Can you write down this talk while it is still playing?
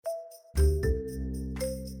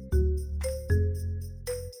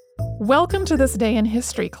Welcome to this day in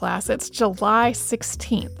history class. It's July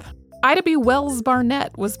 16th. Ida B.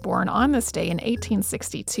 Wells-Barnett was born on this day in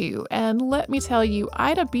 1862, and let me tell you,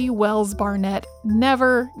 Ida B. Wells-Barnett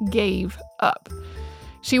never gave up.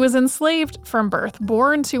 She was enslaved from birth,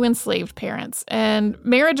 born to enslaved parents, and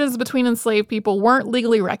marriages between enslaved people weren't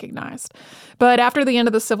legally recognized. But after the end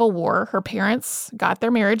of the Civil War, her parents got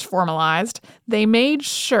their marriage formalized. They made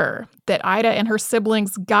sure that Ida and her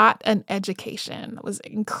siblings got an education. It was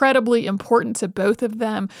incredibly important to both of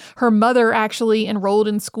them. Her mother actually enrolled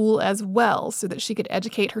in school as well so that she could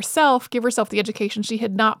educate herself, give herself the education she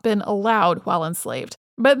had not been allowed while enslaved.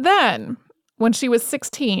 But then, when she was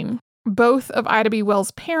 16, both of Ida B. Wells'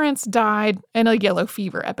 parents died in a yellow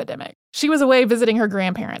fever epidemic. She was away visiting her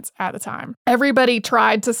grandparents at the time. Everybody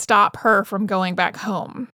tried to stop her from going back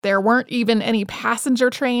home. There weren't even any passenger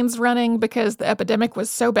trains running because the epidemic was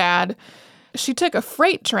so bad. She took a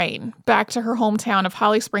freight train back to her hometown of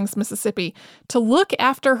Holly Springs, Mississippi, to look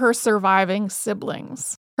after her surviving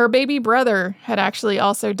siblings. Her baby brother had actually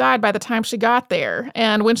also died by the time she got there,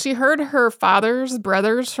 and when she heard her father's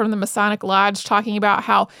brothers from the Masonic Lodge talking about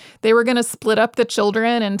how they were going to split up the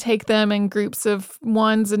children and take them in groups of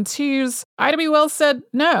ones and twos, Ida B. Wells said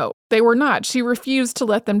no, they were not. She refused to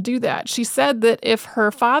let them do that. She said that if her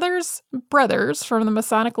father's brothers from the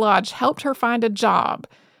Masonic Lodge helped her find a job,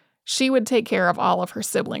 she would take care of all of her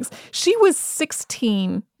siblings. She was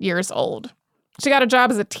 16 years old. She got a job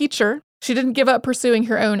as a teacher. She didn't give up pursuing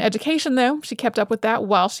her own education, though. She kept up with that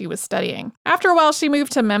while she was studying. After a while, she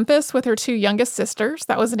moved to Memphis with her two youngest sisters.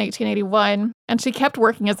 That was in 1881, and she kept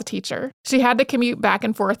working as a teacher. She had to commute back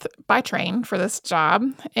and forth by train for this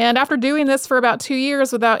job, and after doing this for about 2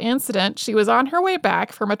 years without incident, she was on her way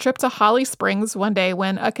back from a trip to Holly Springs one day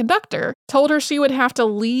when a conductor told her she would have to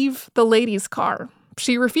leave the ladies' car.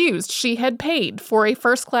 She refused. She had paid for a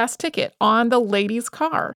first-class ticket on the ladies'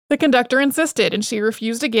 car. The conductor insisted, and she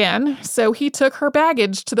refused again, so he took her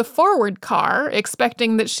baggage to the forward car,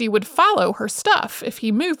 expecting that she would follow her stuff if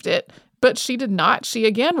he moved it, but she did not. She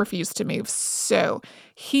again refused to move, so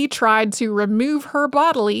he tried to remove her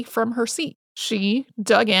bodily from her seat. She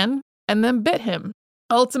dug in and then bit him.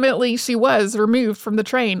 Ultimately, she was removed from the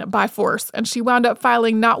train by force, and she wound up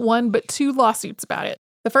filing not one but 2 lawsuits about it.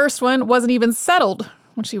 The first one wasn't even settled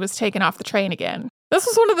when she was taken off the train again. This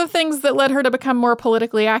was one of the things that led her to become more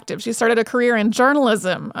politically active. She started a career in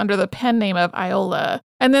journalism under the pen name of Iola.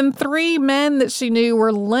 And then 3 men that she knew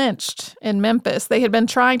were lynched in Memphis. They had been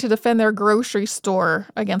trying to defend their grocery store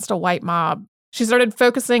against a white mob. She started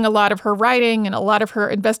focusing a lot of her writing and a lot of her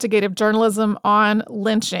investigative journalism on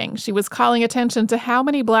lynching. She was calling attention to how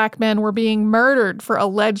many Black men were being murdered for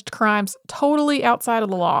alleged crimes totally outside of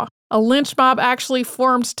the law. A lynch mob actually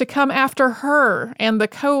formed to come after her and the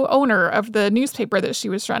co-owner of the newspaper that she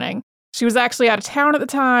was running. She was actually out of town at the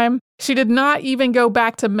time. She did not even go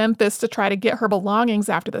back to Memphis to try to get her belongings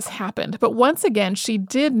after this happened. But once again, she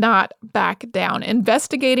did not back down.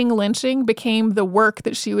 Investigating lynching became the work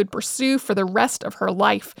that she would pursue for the rest of her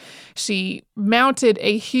life. She mounted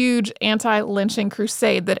a huge anti-lynching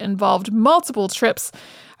crusade that involved multiple trips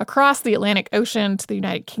across the Atlantic Ocean to the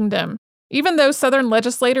United Kingdom. Even though Southern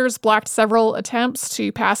legislators blocked several attempts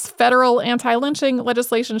to pass federal anti-lynching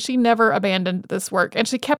legislation, she never abandoned this work, and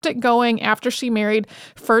she kept it going after she married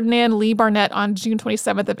Ferdinand Lee Barnett on June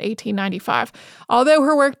 27th of 1895. Although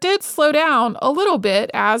her work did slow down a little bit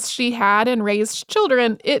as she had and raised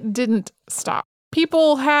children, it didn't stop.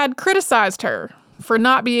 People had criticized her for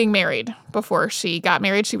not being married before she got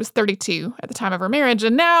married. She was 32 at the time of her marriage,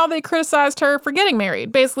 and now they criticized her for getting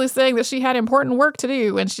married, basically saying that she had important work to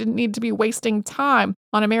do and she didn't need to be wasting time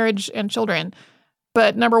on a marriage and children.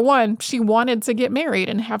 But number 1, she wanted to get married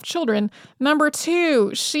and have children. Number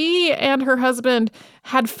 2, she and her husband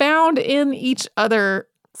had found in each other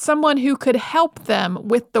someone who could help them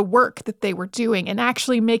with the work that they were doing and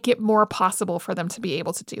actually make it more possible for them to be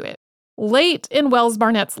able to do it. Late in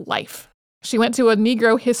Wells-Barnett's life, she went to a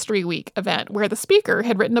Negro History Week event where the speaker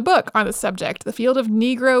had written a book on the subject. The field of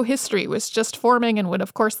Negro history was just forming and would,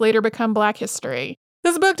 of course, later become Black history.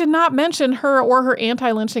 This book did not mention her or her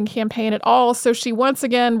anti-lynching campaign at all, so she once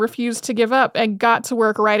again refused to give up and got to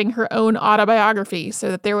work writing her own autobiography so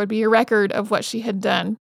that there would be a record of what she had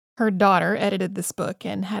done. Her daughter edited this book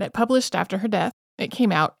and had it published after her death. It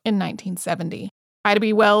came out in 1970. Ida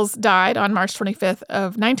B. Wells died on March 25th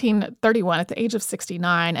of 1931 at the age of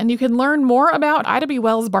 69, and you can learn more about Ida B.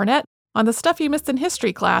 Wells-Barnett on the Stuff You Missed in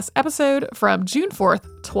History class episode from June 4th,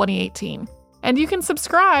 2018. And you can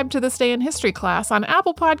subscribe to This Day in History class on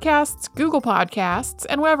Apple Podcasts, Google Podcasts,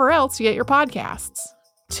 and wherever else you get your podcasts.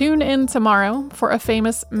 Tune in tomorrow for a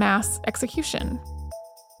famous mass execution.